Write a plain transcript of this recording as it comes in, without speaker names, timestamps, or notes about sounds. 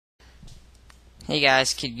Hey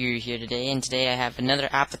guys, Kid Guru here today, and today I have another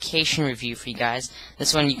application review for you guys.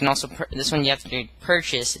 This one you can also you have to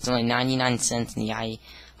purchase. It's only 99 cents in the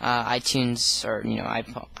iTunes or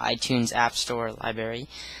iTunes App Store library.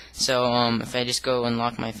 So if I just go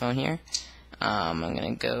unlock my phone here, I'm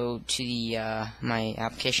gonna go to the my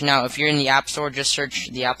application. Now, if you're in the App Store, just search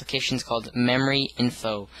the application. It's called Memory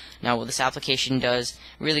Info. Now, what this application does,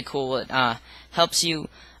 really cool. It helps you.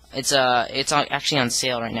 It's actually on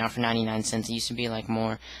sale right now for 99 cents. It used to be like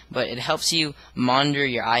more, but it helps you monitor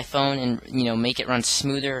your iPhone and make it run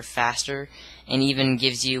smoother, faster, and even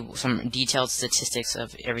gives you some detailed statistics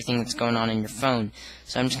of everything that's going on in your phone.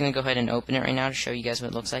 So I'm just gonna go ahead and open it right now to show you guys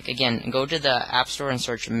what it looks like. Again, go to the App Store and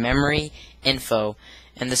search Memory Info,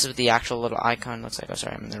 and this is what the actual little icon looks like. Oh,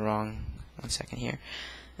 sorry, I'm in the wrong. 1 second here.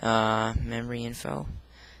 Memory Info.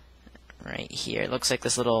 Right here. It looks like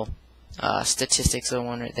this little statistics little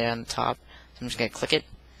one right there on the top. So I'm just gonna click it,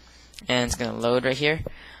 and it's gonna load right here.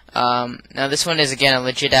 Now this one is again a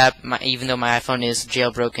legit app. Even though my iPhone is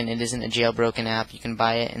jailbroken, it isn't a jailbroken app. You can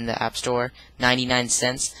buy it in the App Store, 99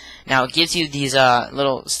 cents. Now it gives you these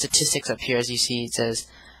little statistics up here. As you see, it says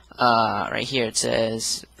right here, it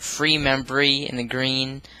says free memory in the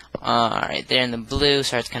green, right there in the blue.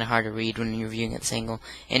 Sorry, it's kind of hard to read when you're viewing at this angle.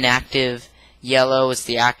 Inactive. Yellow is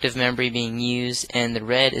the active memory being used, and the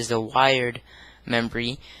red is the wired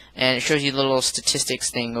memory. And it shows you the little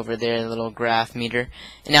statistics thing over there, the little graph meter.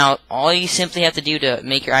 Now, all you simply have to do to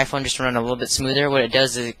make your iPhone just run a little bit smoother, what it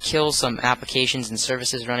does is it kills some applications and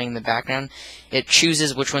services running in the background. It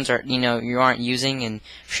chooses which ones are you aren't using and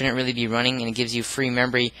shouldn't really be running, and it gives you free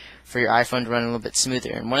memory for your iPhone to run a little bit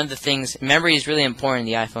smoother. And one of the things, memory is really important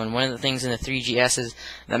in the iPhone. One of the things in the 3GSs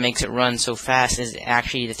that makes it run so fast is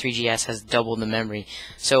actually the 3GS has doubled the memory.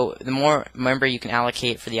 So the more memory you can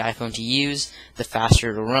allocate for the iPhone to use, the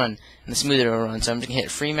faster it'll run and the smoother it'll run. So I'm just gonna hit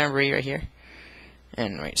free memory right here.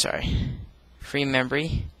 And free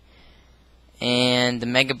memory. And the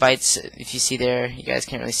megabytes, if you see there, you guys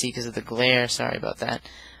can't really see because of the glare. Sorry about that.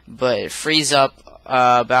 But it frees up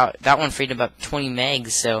that one freed about 20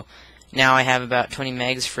 megs. So now I have about 20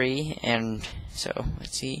 megs free. And so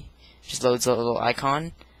let's see, just loads a little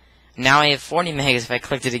icon. Now I have 40 megs if I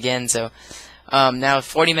clicked it again. So now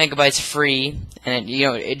 40 megabytes free, and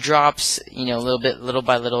it drops little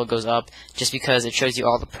by little. It goes up just because it shows you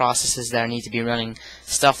all the processes that need to be running.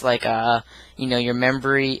 Stuff like your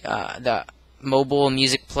memory, the mobile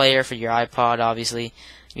music player for your iPod. Obviously,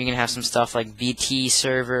 you're gonna have some stuff like BT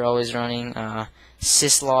server always running.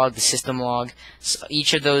 Syslog, the system log. So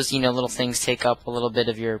each of those little things take up a little bit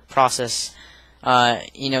of your process.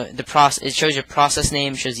 It shows your process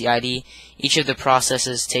name, shows the ID. Each of the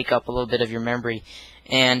processes take up a little bit of your memory,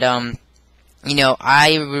 and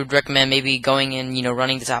I would recommend maybe going in,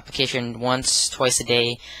 running this application once, twice a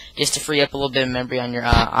day, just to free up a little bit of memory on your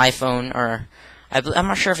iPhone. Or I'm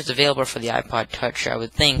not sure if it's available for the iPod Touch. I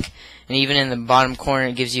would think. And even in the bottom corner,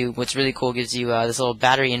 it gives you what's really cool. It gives you this little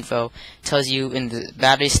battery info. It tells you in the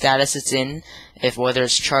battery status it's in, whether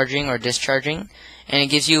it's charging or discharging. And it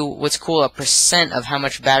gives you what's cool, a percent of how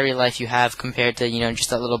much battery life you have compared to just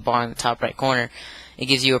that little bar in the top right corner. It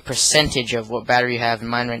gives you a percentage of what battery you have, and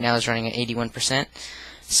mine right now is running at 81%.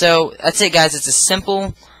 So that's it, guys. It's a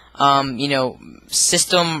simple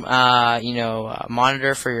system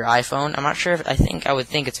monitor for your iPhone. I'm not sure if I would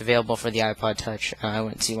think it's available for the iPod Touch. I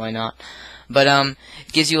wouldn't see why not. But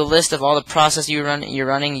it gives you a list of all the processes you're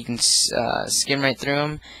running. You can skim right through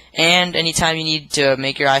them. And anytime you need to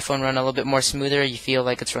make your iPhone run a little bit more smoother, you feel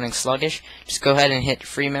like it's running sluggish, just go ahead and hit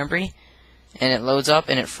free memory, and it loads up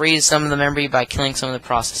and it frees some of the memory by killing some of the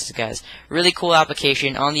processes, guys. Really cool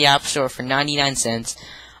application on the App Store for 99 cents.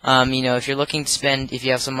 If you're looking to spend, if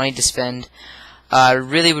you have some money to spend, I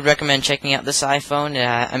really would recommend checking out this iPhone.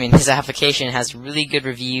 This application has really good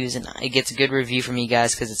reviews, and it gets a good review from me,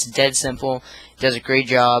 guys, because it's dead simple. It does a great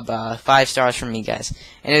job. 5 stars from me, guys.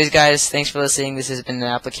 Anyways, guys, thanks for listening. This has been an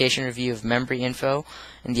application review of Memory Info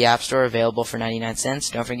in the App Store, available for 99 cents.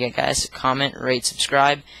 Don't forget, guys, comment, rate,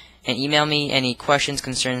 subscribe, and email me any questions,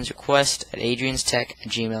 concerns, requests at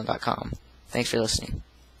adrianstech@gmail.com. Thanks for listening.